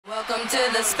Welcome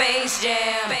to the Space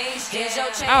Jam.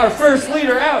 Our first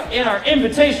leader out in our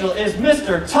Invitational is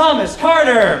Mr. Thomas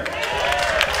Carter.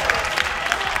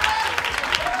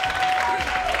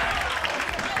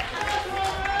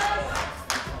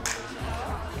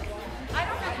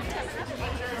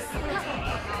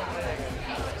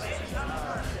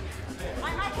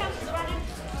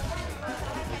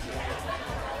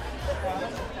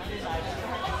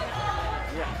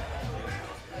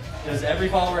 Does every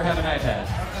follower have an iPad?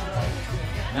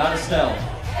 Not Estelle.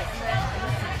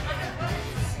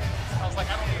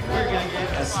 We're going to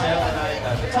give Estelle an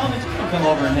iPad. Thomas, you can come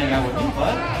over and hang out with me,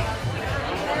 bud.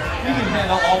 You can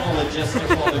handle all the logistics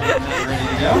while they're getting that ready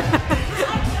to go.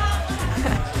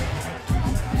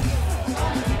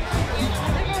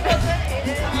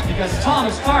 Because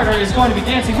Thomas Carter is going to be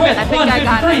dancing with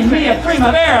 153 Mia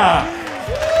Primavera.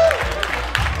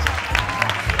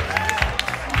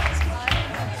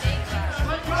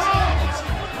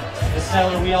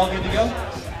 Estelle, are we all good to go?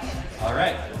 All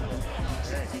right.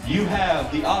 You have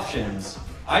the options.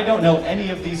 I don't know any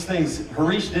of these things.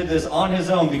 Harish did this on his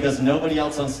own because nobody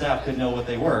else on staff could know what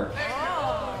they were.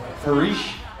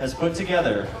 Harish has put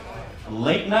together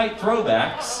late night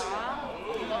throwbacks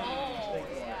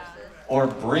or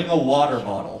bring a water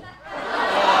bottle.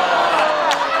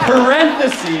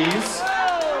 Parentheses,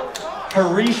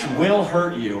 Harish will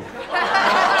hurt you.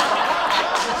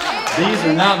 These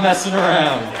are not messing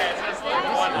around.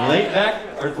 Late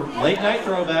night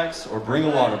throwbacks or bring a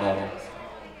water bottle.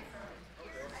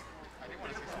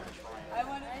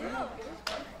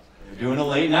 You're doing a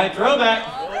late night throwback.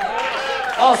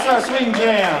 All-Star Swing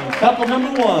Jam, couple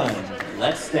number 1.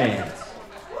 Let's dance.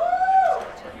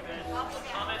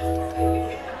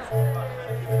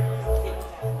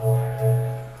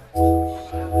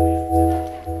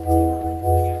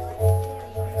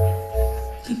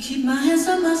 To keep my hands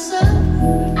on myself.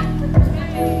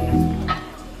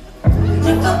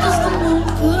 Think I'll just come on,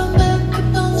 put them back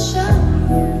up on the shelf.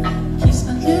 Kiss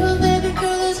my little baby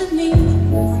girl as a need.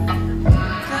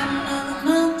 Got another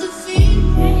mouth to feed.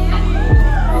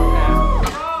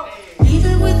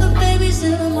 Leaving with the babies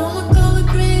and the mama call the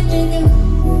grave digger.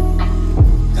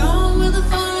 Gone with the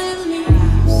falling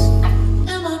leaves.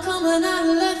 Am I coming out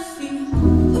of left field?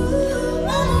 Ooh,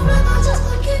 I'm a rebel just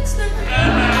for kicks now.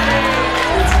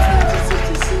 It's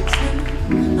 1966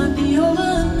 now. Might be over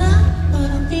now.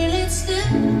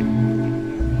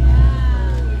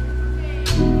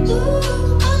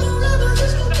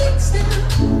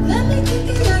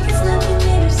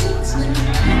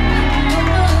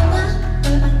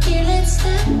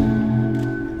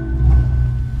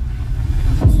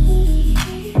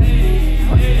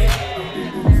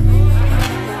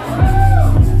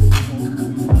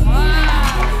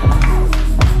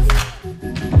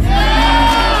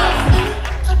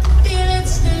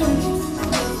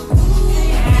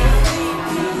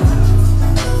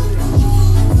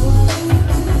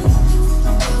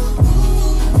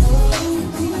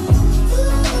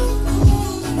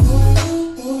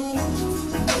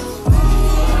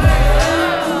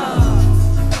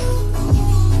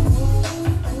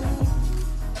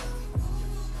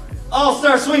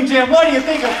 All-Star Swing Jam, what do you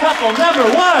think of couple number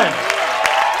 1?